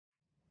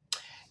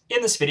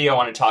In this video, I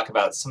want to talk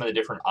about some of the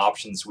different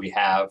options we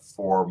have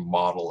for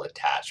model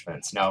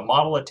attachments. Now, a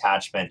model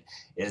attachment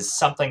is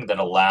something that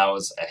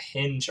allows a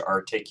Hinge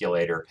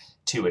articulator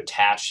to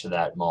attach to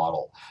that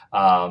model.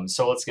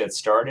 So let's get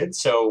started.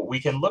 So we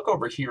can look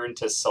over here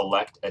into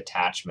select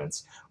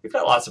attachments. We've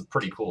got lots of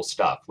pretty cool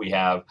stuff. We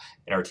have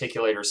an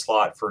articulator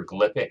slot for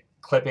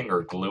clipping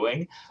or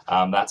gluing.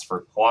 That's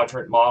for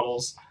quadrant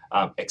models.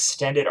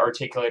 Extended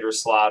articulator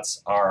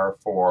slots are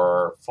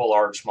for full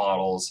arch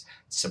models.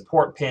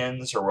 Support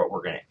pins are what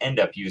we're going to end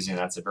up using.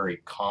 That's a very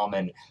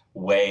common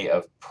way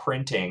of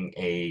printing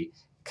a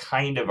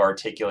kind of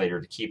articulator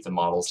to keep the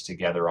models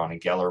together on a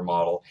Geller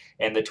model.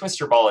 And the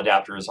twister ball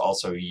adapter is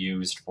also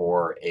used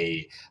for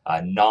a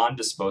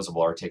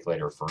non-disposable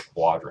articulator for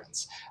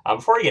quadrants.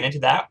 Before I get into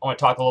that, I want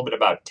to talk a little bit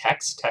about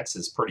text. Text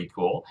is pretty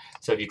cool.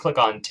 So if you click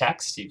on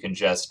text, you can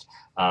just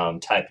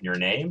type in your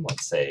name.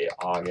 Let's say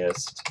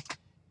August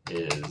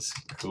is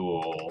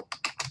cool.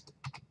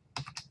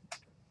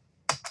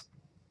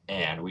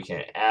 And we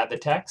can add the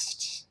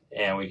text,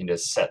 and we can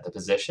just set the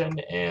position,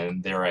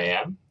 and there I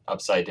am,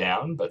 upside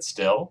down, but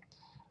still,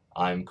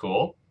 I'm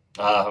cool.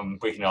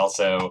 We can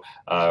also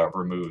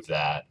remove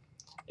that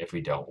if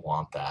we don't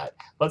want that.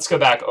 Let's go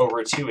back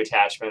over to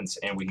attachments,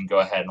 and we can go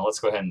ahead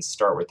and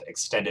start with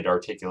extended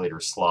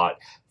articulator slot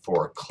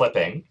for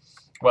clipping.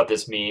 What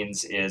this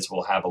means is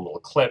we'll have a little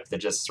clip that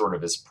just sort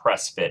of is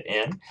press fit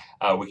in.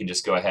 We can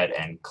just go ahead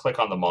and click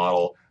on the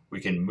model. We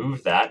can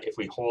move that. If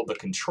we hold the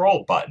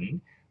control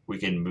button, we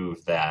can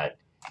move that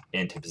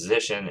into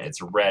position.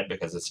 It's red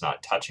because it's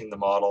not touching the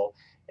model,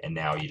 and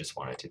now you just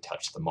want it to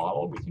touch the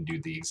model. We can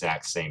do the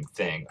exact same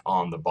thing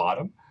on the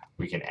bottom.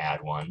 We can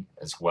add one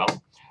as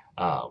well.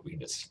 We can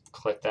just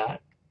click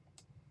that,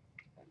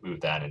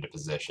 move that into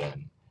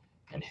position,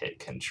 and hit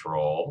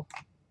control,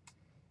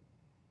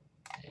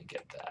 and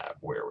get that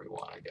where we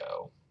want to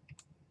go.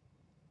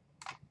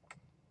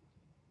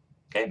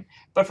 Okay,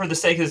 but for the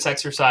sake of this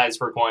exercise,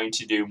 we're going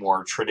to do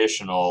more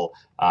traditional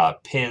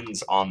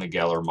pins on the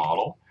Geller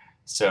model.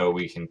 So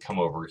we can come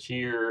over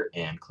here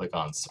and click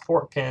on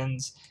support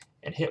pins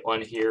and hit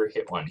one here,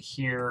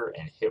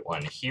 and hit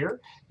one here.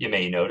 You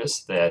may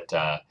notice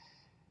that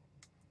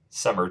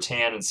some are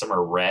tan and some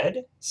are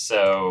red,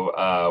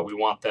 so we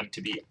want them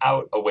to be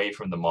out away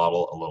from the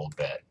model a little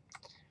bit.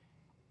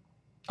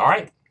 All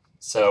right,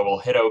 so we'll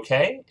hit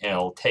OK, and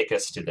it'll take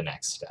us to the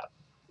next step.